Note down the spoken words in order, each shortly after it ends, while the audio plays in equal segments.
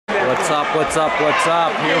up, what's up, what's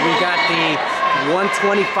up? Here we got the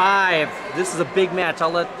 125. This is a big match.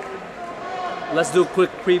 Let's do a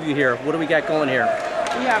quick preview here. What do we got going here?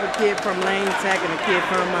 We have a kid from Lane Tech and a kid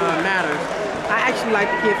from Matters. I actually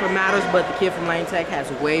like the kid from Matters, but the kid from Lane Tech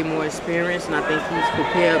has way more experience, and I think he's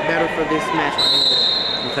prepared better for this match right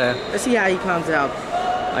here. Okay. Let's see how he comes out.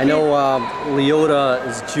 I know Liotta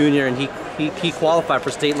is junior, and he qualified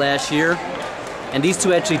for state last year. And these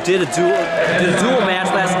two actually did a dual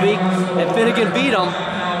match last week, and Finnegan beat them.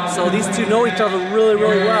 So these two know each other really,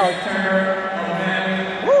 really well.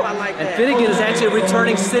 Ooh, I like that. And Finnegan is actually a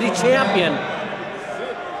returning city champion.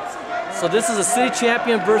 So this is a city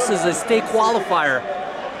champion versus a state qualifier.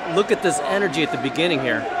 Look at this energy at the beginning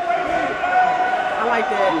here. I like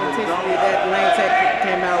that intensity that Lane Tech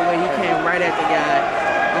came out when he came right at the guy.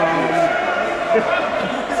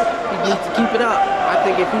 He needs to keep it up. I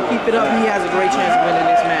think if he keep it up, he has a great chance of winning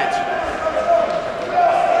this match.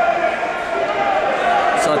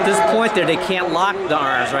 So at this point there, they can't lock the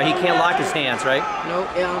arms, right? He can't lock his hands, right? Nope.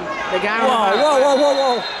 The guy.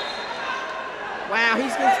 Whoa! Wow,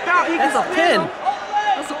 he's gonna stop. That's a pin.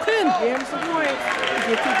 That's a pin. Give him some points.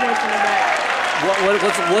 Get 2 points from the back.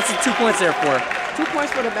 What's the 2 points there for? 2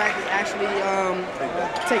 points for the back is actually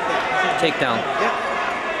takedown. Takedown. Yep.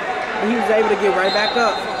 And he was able to get right back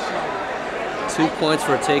up. 2 points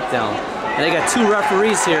for a takedown. And they got 2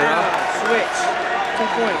 referees here, huh? Switch. 2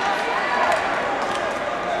 points.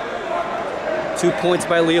 2 points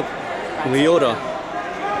by Liotta.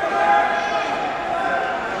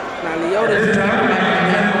 Now Liotta's trying to back.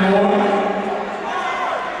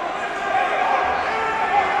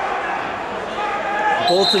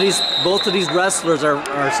 Both of these wrestlers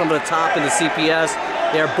are some of the top in the CPS.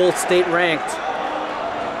 They are both state ranked.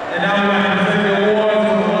 And now we're going to present the award for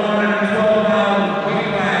the 112-pound weight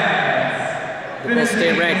class. They're both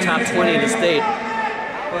state ranked, top 20 in the state.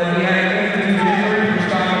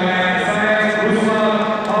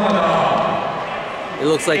 It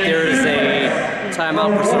looks like there is a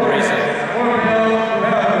timeout for some reason.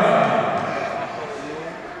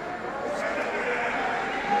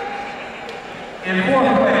 In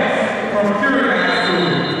 4th place, from Finnegan School,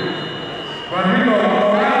 Niko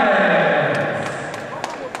Liotta.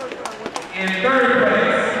 In 3rd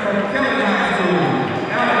place, from Finnegan School,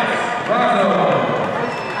 Alex Razo.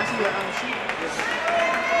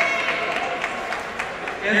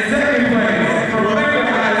 In 2nd place, from Finnegan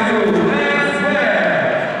School, Lance Webb.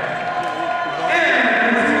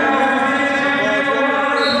 And the 2010 champion of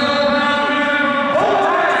 112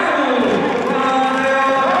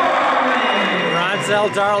 Ronzel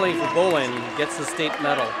Darling for bowling gets the state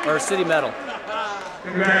medal, or city medal.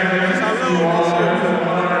 Congratulations to all the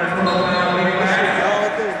 112-pound weight class.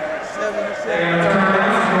 They are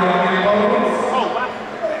turned strong in both.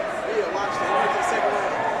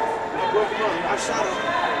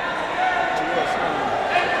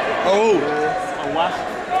 Oh, I watched